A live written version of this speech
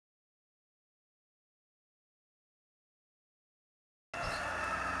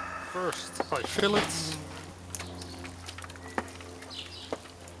First I fill it.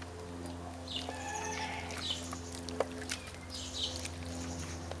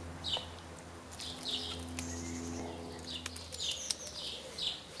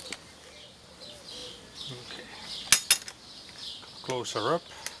 Okay. Closer up.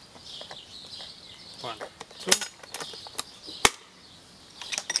 1, 2.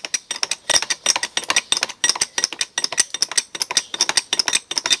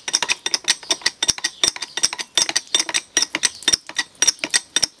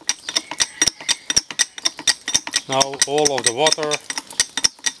 Now all of the water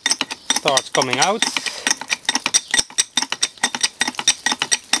starts coming out.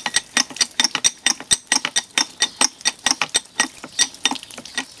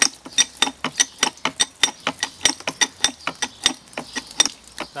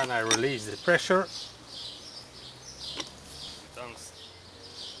 Then I release the pressure.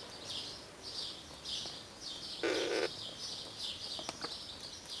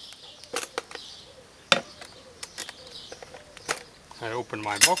 I open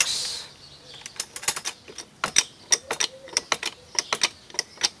my box.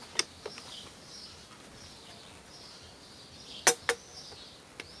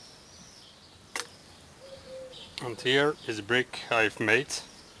 And here is a brick I've made.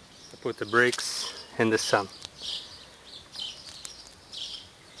 I put the bricks in the sun.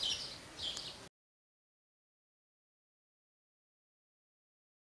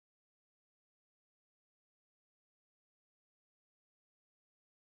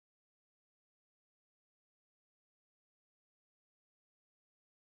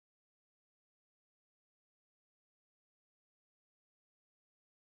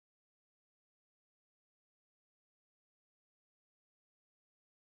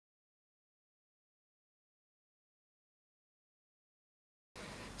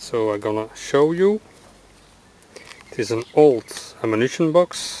 So I'm gonna show you. It is an old ammunition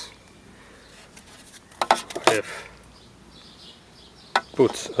box. I have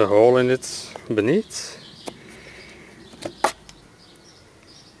put a hole in it beneath.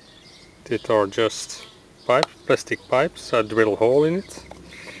 These are just plastic pipes. I drill a hole in it.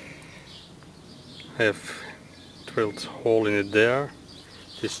 I have drilled a hole in it there.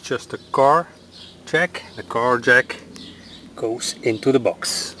 It's just a car jack. The car jack goes into the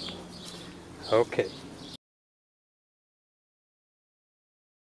box. Okay.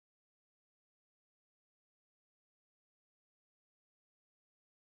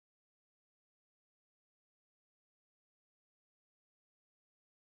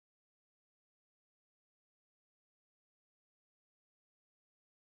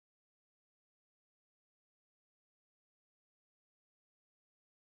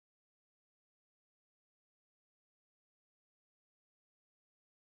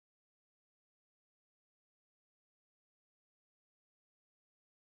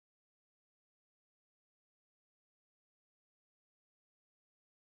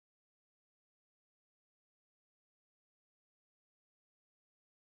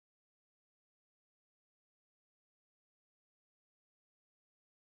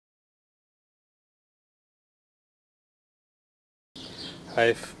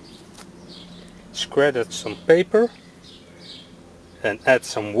 I've shredded some paper and add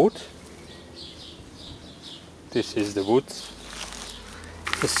some wood. This is the wood.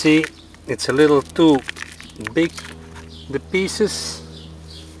 You see, it's a little too big, the pieces,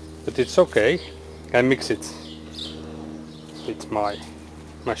 but it's okay. I mix it with my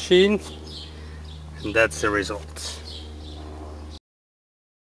machine and that's the result.